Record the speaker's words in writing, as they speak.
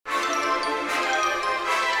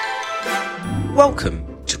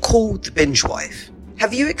Welcome to Call the Binge Wife.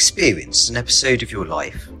 Have you experienced an episode of your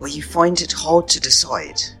life where you find it hard to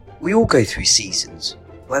decide? We all go through seasons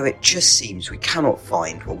where it just seems we cannot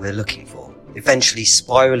find what we're looking for, eventually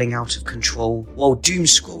spiralling out of control while doom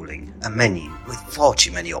scrolling a menu with far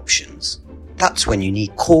too many options. That's when you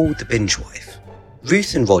need Call the Binge Wife.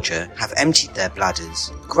 Ruth and Roger have emptied their bladders,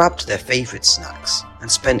 grabbed their favourite snacks, and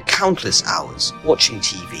spent countless hours watching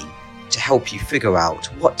TV to help you figure out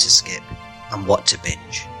what to skip and what to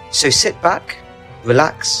binge. So sit back,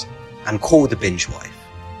 relax, and call the binge wife.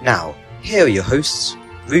 Now, here are your hosts,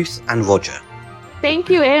 Ruth and Roger. Thank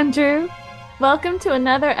you, Andrew. Welcome to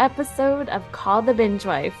another episode of Call the Binge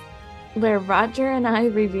Wife, where Roger and I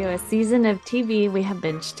review a season of TV we have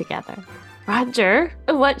binged together. Roger,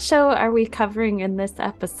 what show are we covering in this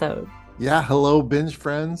episode? Yeah, hello, binge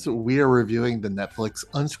friends. We are reviewing the Netflix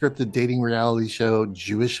unscripted dating reality show,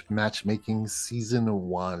 Jewish Matchmaking Season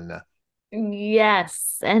 1.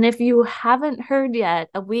 Yes, and if you haven't heard yet,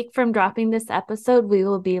 a week from dropping this episode, we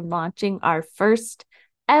will be launching our first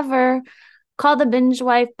ever Call the Binge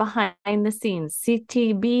Wife Behind the Scenes,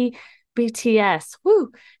 CTB BTS,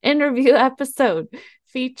 interview episode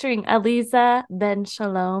featuring Aliza Ben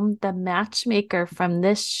Shalom, the matchmaker from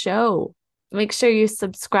this show. Make sure you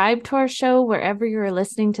subscribe to our show wherever you're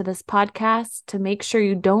listening to this podcast to make sure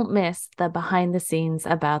you don't miss the behind the scenes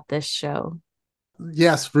about this show.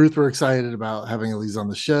 Yes, Ruth, we're excited about having Elise on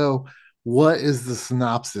the show. What is the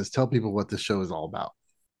synopsis? Tell people what this show is all about.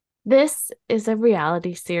 This is a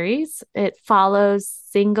reality series. It follows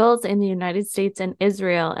singles in the United States and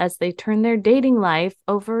Israel as they turn their dating life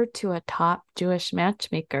over to a top Jewish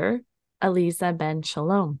matchmaker, Aliza Ben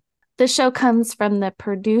Shalom. The show comes from the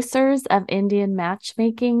producers of Indian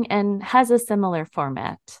Matchmaking and has a similar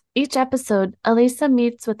format. Each episode, Aliza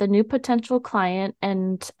meets with a new potential client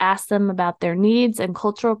and asks them about their needs and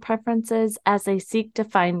cultural preferences as they seek to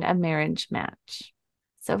find a marriage match.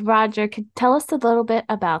 So, Roger, could you tell us a little bit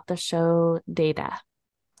about the show Data?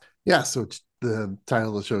 Yeah, so the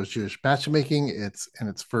title of the show is Jewish Matchmaking. It's in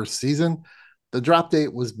its first season. The drop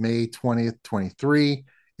date was May 20th, 23.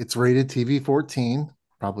 It's rated TV 14.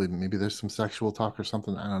 Probably maybe there's some sexual talk or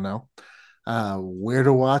something. I don't know. Where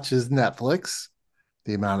to watch is Netflix.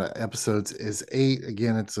 The amount of episodes is 8.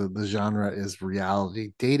 Again, the genre is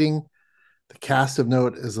reality dating. The cast of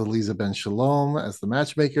note is Aliza Ben Shalom as the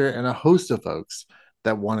matchmaker and a host of folks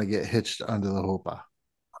that want to get hitched under the hopa.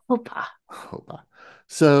 Hopa.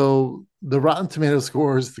 So the Rotten Tomato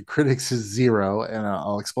scores, the critics is 0, and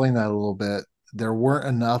I'll explain that a little bit. There weren't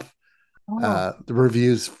enough the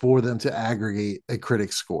reviews for them to aggregate a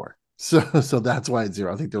critic score. So that's why it's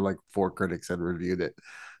 0. I think there are like 4 critics had reviewed it.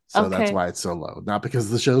 So That's why it's so low. Not because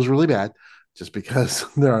the show's really bad, just because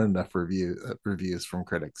there aren't enough reviews from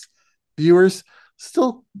critics. Viewers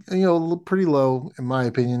still, pretty low in my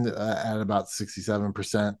opinion, at about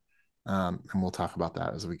 67%. And we'll talk about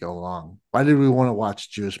that as we go along. Why did we want to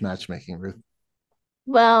watch Jewish Matchmaking, Ruth?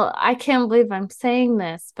 Well, I can't believe I'm saying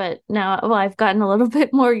this, but now, I've gotten a little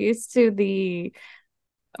bit more used to the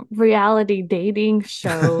reality dating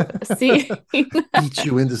show scene. Beat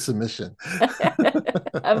you into submission.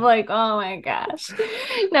 I'm like, oh my gosh.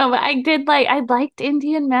 No, but I liked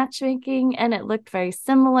Indian Matchmaking and it looked very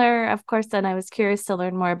similar. Of course, then I was curious to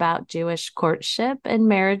learn more about Jewish courtship and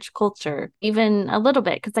marriage culture, even a little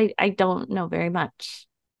bit, because I don't know very much.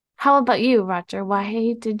 How about you, Roger?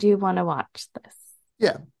 Why did you want to watch this?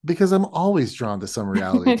 Yeah, because I'm always drawn to some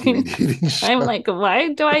reality TV dating show. I'm like,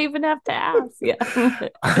 why do I even have to ask?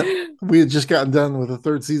 Yeah. We had just gotten done with the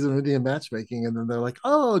 3rd season of Indian Matchmaking, and then they're like,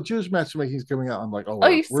 oh, Jewish Matchmaking is coming out. I'm like,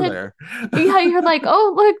 we're there. Yeah, you're like,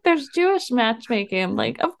 oh, look, there's Jewish Matchmaking. I'm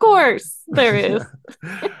like, of course there is.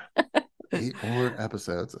 8 more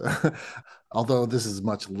episodes. Although this is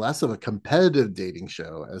much less of a competitive dating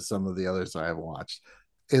show as some of the others I have watched.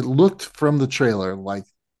 It looked from the trailer like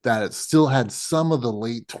that it still had some of the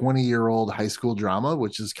late 20-year-old high school drama,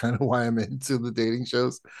 which is kind of why I'm into the dating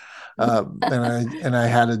shows. And I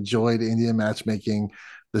had enjoyed Indian Matchmaking,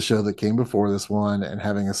 the show that came before this one, and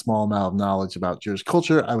having a small amount of knowledge about Jewish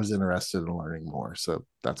culture, I was interested in learning more. So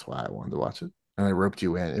that's why I wanted to watch it. And I roped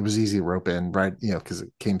you in. It was easy to rope in, right? Because it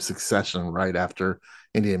came succession right after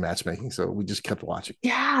Indian Matchmaking. So we just kept watching.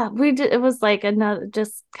 Yeah, we did. It was like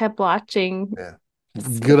just kept watching. Yeah.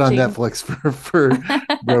 Good on Netflix for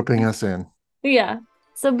roping us in. Yeah.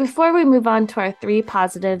 So before we move on to our 3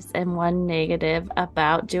 positives and 1 negative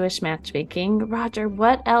about Jewish Matchmaking, Roger,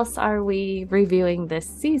 what else are we reviewing this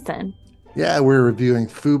season? Yeah, we're reviewing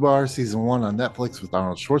Fubar Season 1 on Netflix with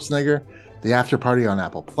Arnold Schwarzenegger, The After Party on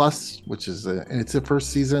Apple Plus, which is its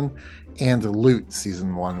first season, and Loot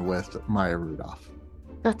Season 1 with Maya Rudolph.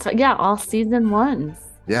 Yeah, all season ones.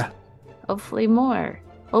 Yeah. Hopefully more.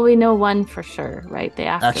 Well, we know one for sure, right? The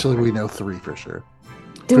after Actually, we party. know 3 for sure.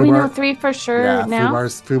 Do we know Fubar, 3 for sure yeah, now?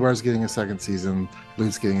 Fubar's getting a second season,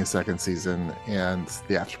 Luke's getting a second season, and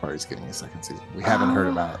the after party's getting a second season. We haven't heard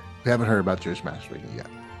about Jewish matchmaking yet.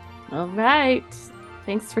 All right.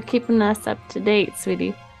 Thanks for keeping us up to date,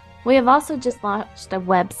 sweetie. We have also just launched a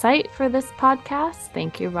website for this podcast.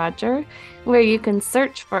 Thank you, Roger, where you can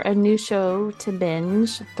search for a new show to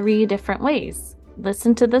binge 3 different ways.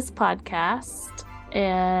 Listen to this podcast.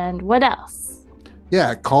 And what else?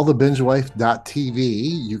 Yeah, callthebingewife.tv.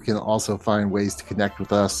 You can also find ways to connect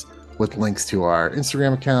with us with links to our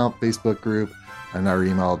Instagram account, Facebook group, and our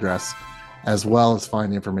email address, as well as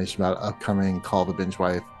find information about upcoming Call the Binge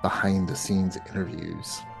Wife behind the scenes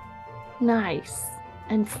interviews. Nice.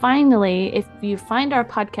 And finally, if you find our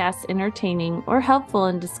podcast entertaining or helpful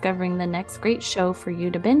in discovering the next great show for you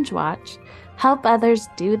to binge watch, help others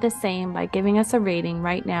do the same by giving us a rating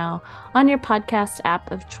right now on your podcast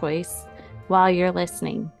app of choice while you're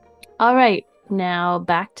listening. All right, now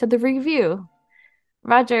back to the review.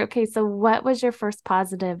 Roger, okay, so what was your first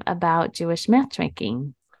positive about Jewish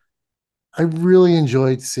matchmaking? I really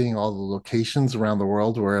enjoyed seeing all the locations around the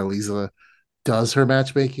world where Eliza does her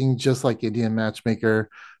matchmaking, just like Indian Matchmaker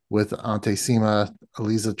with Ante Sima.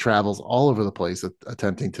 Eliza travels all over the place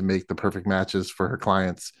attempting to make the perfect matches for her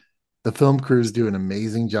clients. The film crews do an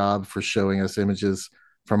amazing job for showing us images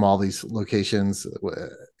from all these locations,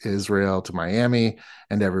 Israel to Miami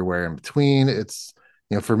and everywhere in between. It's,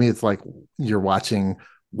 for me, it's like you're watching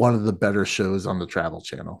one of the better shows on the Travel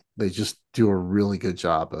Channel. They just do a really good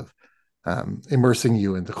job of immersing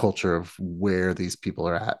you in the culture of where these people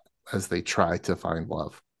are at as they try to find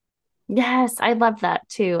love. Yes, I love that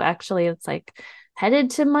too. Actually, it's like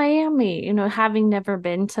headed to Miami, having never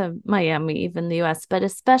been to Miami, even the US, but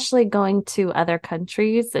especially going to other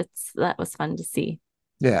countries, that was fun to see.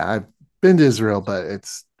 Yeah, I've been to Israel, but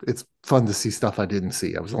it's fun to see stuff I didn't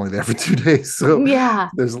see. I was only there for 2 days, so Yeah.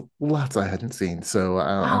 there's lots I hadn't seen. So Oh,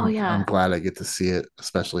 I'm yeah. glad I get to see it,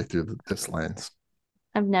 especially through this lens.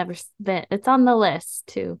 I've never been. It's on the list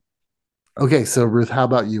too. Okay, so Ruth, how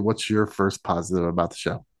about you? What's your first positive about the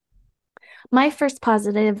show? My first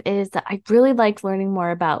positive is that I really liked learning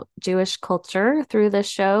more about Jewish culture through the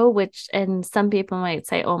show, and some people might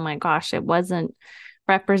say, oh my gosh, it wasn't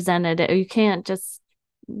represented. You can't just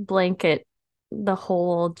blanket the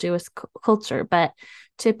whole Jewish culture. But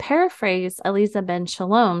to paraphrase Eliza Ben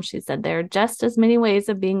Shalom, she said, there are just as many ways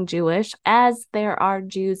of being Jewish as there are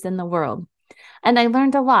Jews in the world. And I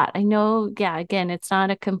learned a lot. I know, yeah, again, it's not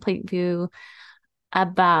a complete view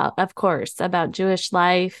of course, about Jewish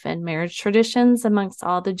life and marriage traditions amongst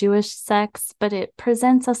all the Jewish sects, but it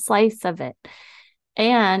presents a slice of it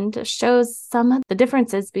and shows some of the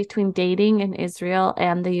differences between dating in Israel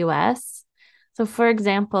and the US. So, for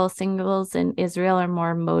example, singles in Israel are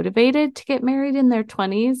more motivated to get married in their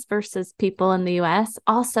 20s versus people in the US.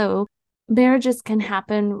 Also, marriages can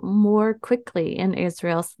happen more quickly in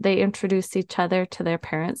Israel. They introduce each other to their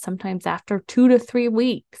parents sometimes after 2 to 3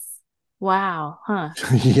 weeks. Wow, huh?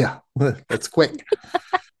 Yeah, that's quick.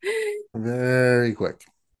 Very quick.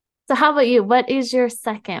 So, how about you? What is your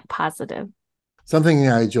second positive? Something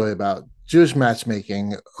I enjoy about Jewish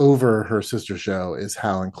matchmaking over her sister show is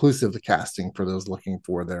how inclusive the casting for those looking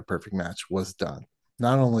for their perfect match was done.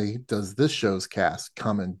 Not only does this show's cast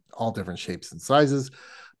come in all different shapes and sizes,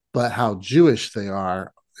 but how Jewish they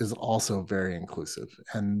are is also very inclusive.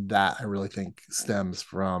 And that I really think stems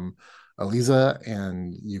from Eliza,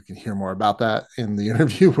 and you can hear more about that in the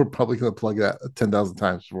interview. We're probably going to plug that 10,000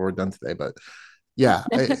 times before we're done today. But yeah,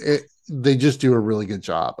 they just do a really good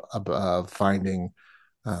job of finding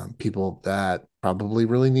people that probably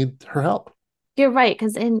really need her help. You're right,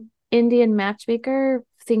 because in Indian Matchmaker,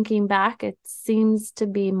 thinking back, it seems to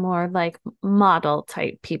be more like model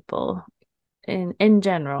type people in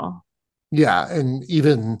general. Yeah, and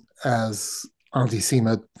even as Auntie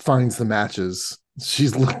Sema finds the matches,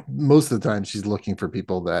 most of the time she's looking for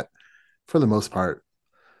people that, for the most part,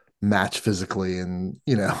 match physically, and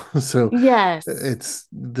so Yes. it's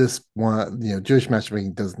this one. Jewish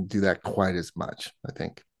matchmaking doesn't do that quite as much, I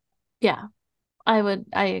think. Yeah, I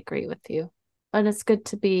agree with you. And it's good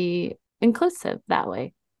to be inclusive that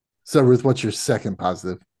way. So, Ruth, what's your second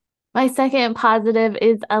positive? My second positive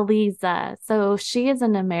is Aliza. So she is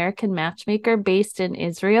an American matchmaker based in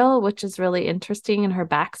Israel, which is really interesting, and her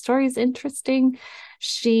backstory is interesting.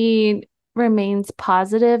 She remains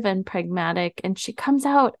positive and pragmatic, and she comes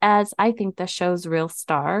out as, I think, the show's real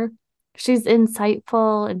star. She's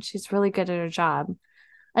insightful and she's really good at her job.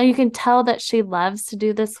 And you can tell that she loves to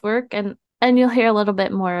do this work. And And you'll hear a little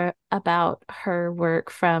bit more about her work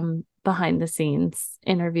from behind the scenes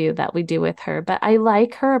interview that we do with her. But I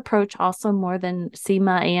like her approach also more than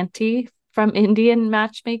Seema Auntie from Indian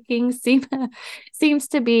matchmaking. Seema seems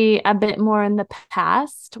to be a bit more in the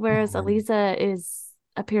past, whereas Mhm. Eliza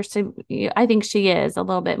appears to, I think she is a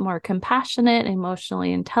little bit more compassionate,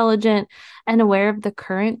 emotionally intelligent, and aware of the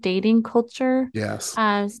current dating culture Yes.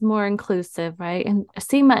 as more inclusive, right? And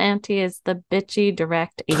Seema Auntie is the bitchy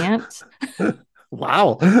direct aunt.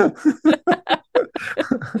 Wow.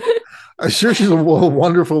 I'm sure she's a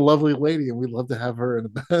wonderful, lovely lady, and we'd love to have her in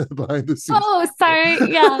the behind the scenes. Oh, sorry.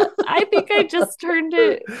 Yeah, I think I just turned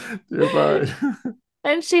it. You're fine.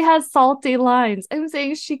 And she has salty lines. I'm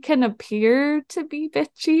saying she can appear to be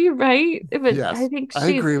bitchy, right? But I Yes, think I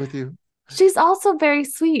agree with you. she's also very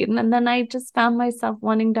sweet. And then I just found myself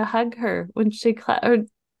wanting to hug her when or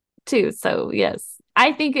too. So yes,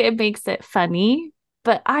 I think it makes it funny.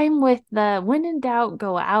 But I'm with the when in doubt,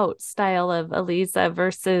 go out style of Eliza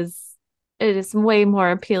versus it is way more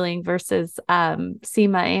appealing versus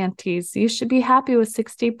Seema Auntie's. You should be happy with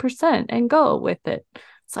 60% and go with it.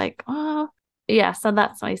 It's like, oh yeah, so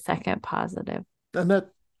that's my second positive. And that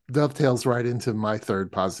dovetails right into my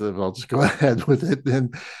third positive. I'll just go ahead with it.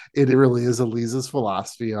 And it really is Eliza's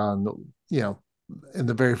philosophy on, you know, in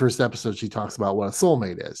the very first episode, she talks about what a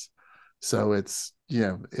soulmate is. So it's, you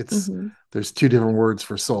know, Mm-hmm. there's two different words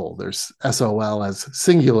for soul. There's SOL as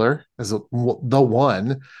singular, as the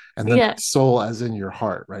one, and then Yeah. soul as in your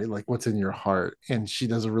heart, right? Like what's in your heart. And she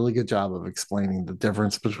does a really good job of explaining the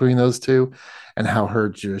difference between those two and how her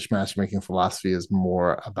Jewish matchmaking philosophy is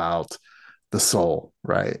more about the soul,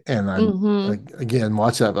 right? And I'm Mm-hmm. again,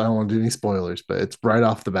 watch that. I don't want to do any spoilers, but it's right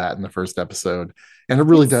off the bat in the first episode, and it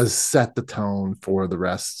really It's does set the tone for the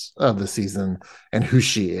rest of the season and who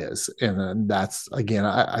she is. And that's again,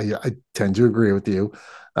 I tend to agree with you.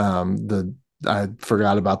 The I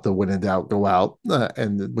forgot about the when in doubt, go out,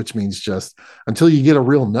 and which means just until you get a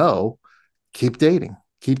real no, keep dating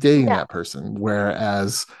yeah, that person.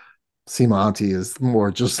 Whereas Simonti is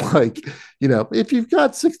more just like, you know, if you've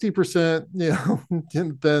got 60%, you know,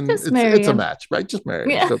 then just marry it's a him. match, right? Just marry him.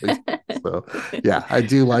 Yeah. No big. So yeah, I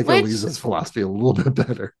do like Which Elisa's philosophy a little bit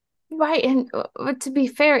better. right, and to be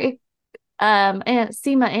fair, and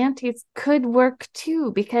SEMA antes could work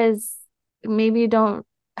too because maybe you don't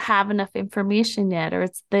have enough information yet, or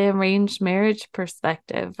it's the arranged marriage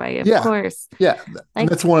perspective, right? Of Yeah. course. Yeah. And Like,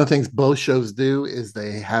 that's one of the things both shows do is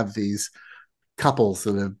they have these couples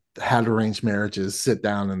that have had arranged marriages sit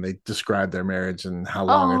down and they describe their marriage and how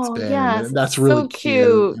long it's oh been. yes, And that's it's really so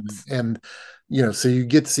cute. cute. And you know, so you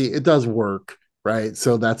get to see it does work, right?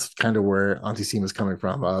 So that's kind of where Auntie Seema is coming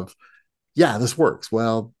from of, yeah, this works.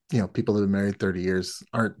 Well, you know, people that have been married 30 years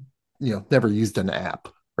aren't, you know, never used an app,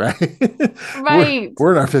 right? we're Right.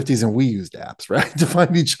 we're in our 50s and we used apps, right? To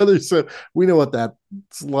find each other. So we know what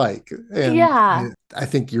that's like. And Yeah. I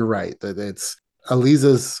think you're right that it's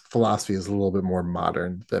Aliza's philosophy is a little bit more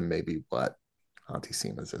modern than maybe what Auntie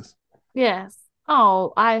Seema's is. Yes.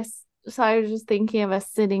 Oh, so I was just thinking of us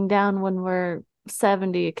sitting down when we're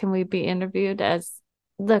 70. Can we be interviewed as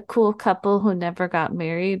the cool couple who never got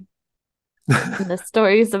married? And the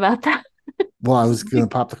stories about that. Well, I was going to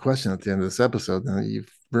pop the question at the end of this episode, and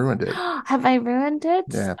you've ruined it. Have I ruined it?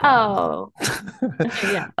 Yeah, probably. Oh,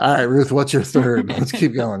 yeah. All right, Ruth, what's your third? Let's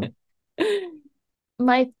keep going.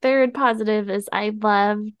 My third positive is I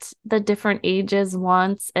loved the different ages,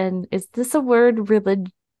 wants, and is this a word?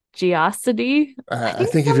 Religiosity? I I think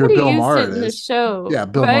think if you're somebody Bill used Maher, it it in the is. show, Yeah,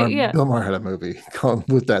 right? Yeah. Bill Maher had a movie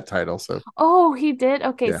called with that title. So Oh, he did?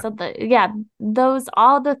 Okay, yeah, so those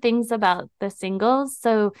all the things about the singles.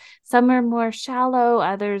 So some are more shallow,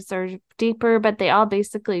 others are deeper, but they all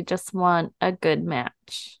basically just want a good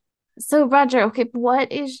match. So Roger, okay,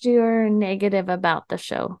 what is your negative about the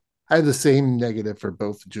show? I have the same negative for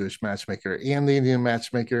both the Jewish matchmaker and the Indian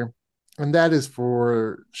matchmaker, and that is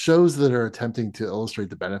for shows that are attempting to illustrate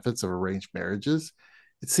the benefits of arranged marriages.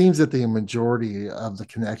 It seems that the majority of the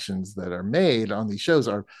connections that are made on these shows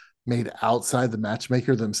are made outside the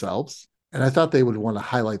matchmaker themselves. And I thought they would want to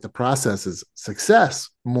highlight the process's success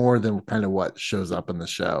more than kind of what shows up in the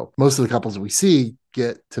show. Most of the couples we see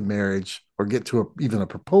get to marriage or get to even a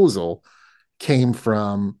proposal came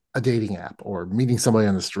from a dating app or meeting somebody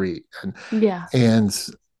on the street. Yeah. And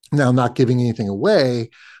now, not giving anything away,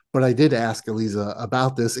 but I did ask Eliza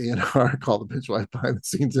about this in our Call the Binge Wife behind the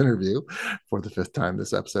scenes interview for the fifth time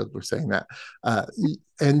this episode. We're saying that.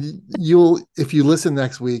 And if you listen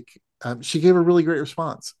next week, she gave a really great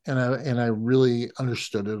response, and I really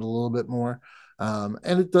understood it a little bit more.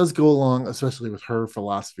 And it does go along, especially with her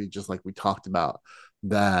philosophy, just like we talked about,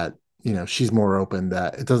 that she's more open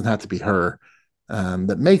that it doesn't have to be her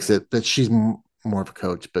that makes it, that she's more of a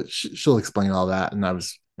coach, but she'll explain all that. And I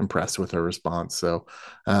was impressed with her response. So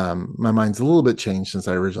my mind's a little bit changed since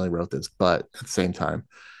I originally wrote this, but at the same time,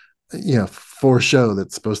 for a show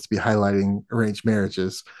that's supposed to be highlighting arranged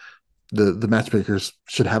marriages, the matchmakers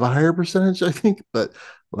should have a higher percentage, I think. But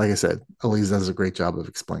like I said, Elise does a great job of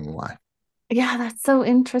explaining why. Yeah, that's so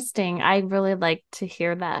interesting. I really like to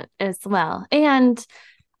hear that as well. And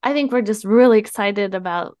I think we're just really excited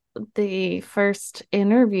about the first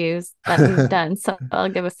interviews that we've done. So I'll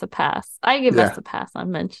give us a pass. I give us a pass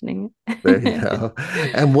on mentioning There you it. go.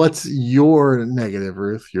 And what's your negative,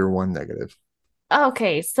 Ruth? Your one negative.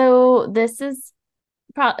 Okay, so this is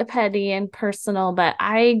petty and personal, but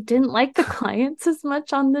I didn't like the clients as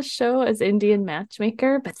much on this show as Indian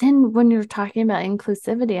Matchmaker. But then when you're talking about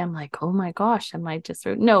inclusivity, I'm like, oh my gosh, am I just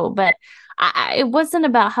rude? No, but it wasn't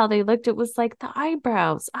about how they looked. It was like the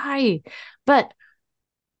eyebrows. But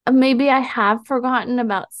maybe I have forgotten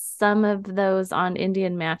about some of those on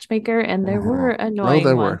Indian Matchmaker, and there were Oh, there annoying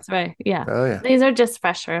were. ones, right? Yeah. Oh, yeah. These are just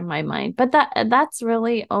fresher in my mind. But that's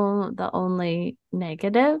really the only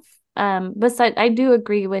negative. Besides, I do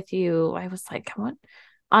agree with you. I was like, come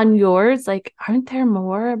on yours, like, aren't there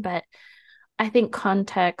more? But I think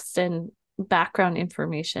context and background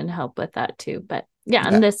information help with that too. But yeah,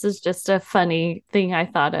 and this is just a funny thing I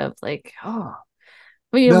thought of, like, oh,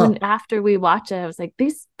 when after we watch it, I was like,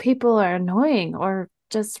 these people are annoying, or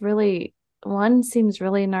just really, one seems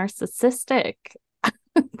really narcissistic.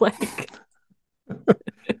 Like,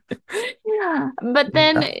 yeah. But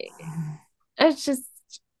then it's just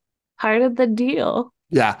part of the deal.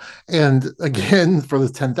 Yeah. And again, for the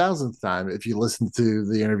 10,000th time, if you listen to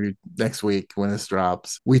the interview next week when this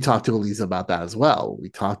drops, we talked to Elisa about that as well. We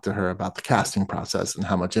talked to her about the casting process and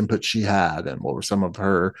how much input she had and what were some of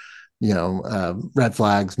her, red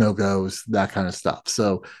flags, no-goes, that kind of stuff.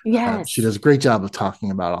 So yes, she does a great job of talking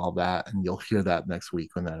about all that. And you'll hear that next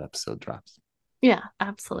week when that episode drops. Yeah,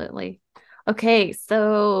 absolutely. Okay.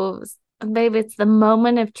 So, babe, it's the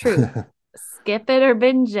moment of truth. Skip it or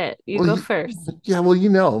binge it. You go first. Yeah,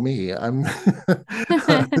 well, me. I'm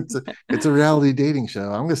it's a reality dating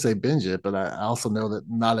show. I'm gonna say binge it, but I also know that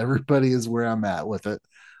not everybody is where I'm at with it.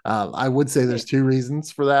 I would say there's two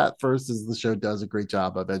reasons for that. First is the show does a great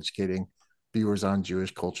job of educating viewers on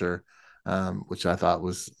Jewish culture, which I thought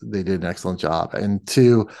they did an excellent job. And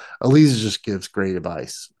two, Elisa just gives great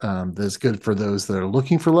advice that's good for those that are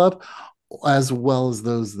looking for love, as well as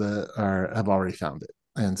those that have already found it.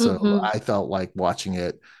 And so I felt like watching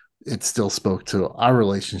it still spoke to our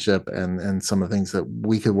relationship and some of the things that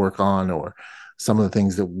we could work on, or some of the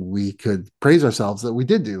things that we could praise ourselves that we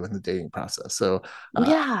did do in the dating process. So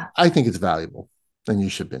I think it's valuable, and you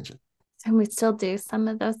should binge it. And we still do some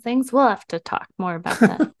of those things. We'll have to talk more about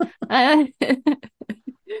that. Am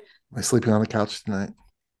I sleeping on the couch tonight?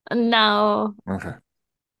 No. Okay.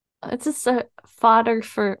 It's just a fodder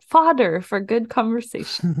for good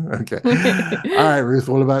conversation. Okay. All right, Ruth,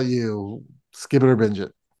 what about you? Skip it or binge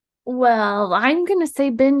it? Well, I'm going to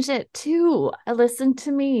say binge it too. Listen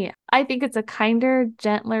to me. I think it's a kinder,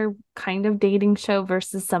 gentler kind of dating show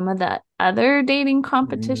versus some of the other dating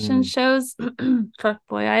competition shows,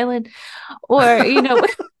 Fuckboy Island, or,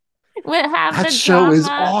 what have that the show is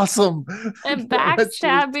awesome. And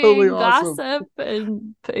backstabbing, totally awesome. Gossip,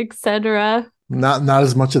 and etc. Not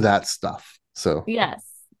as much of that stuff. So yes.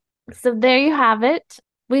 So there you have it.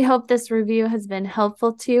 We hope this review has been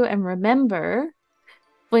helpful to you. And remember,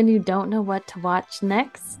 when you don't know what to watch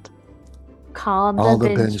next, call the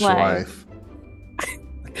binge wife.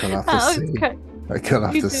 I cut off the C. I cut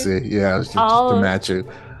off the C. Yeah, it was just to match you.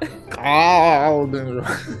 Call the binge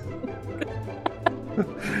wife.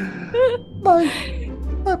 Bye.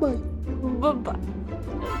 Bye-bye. Bye-bye.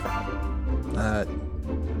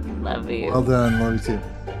 Love you. Well done. Love you too.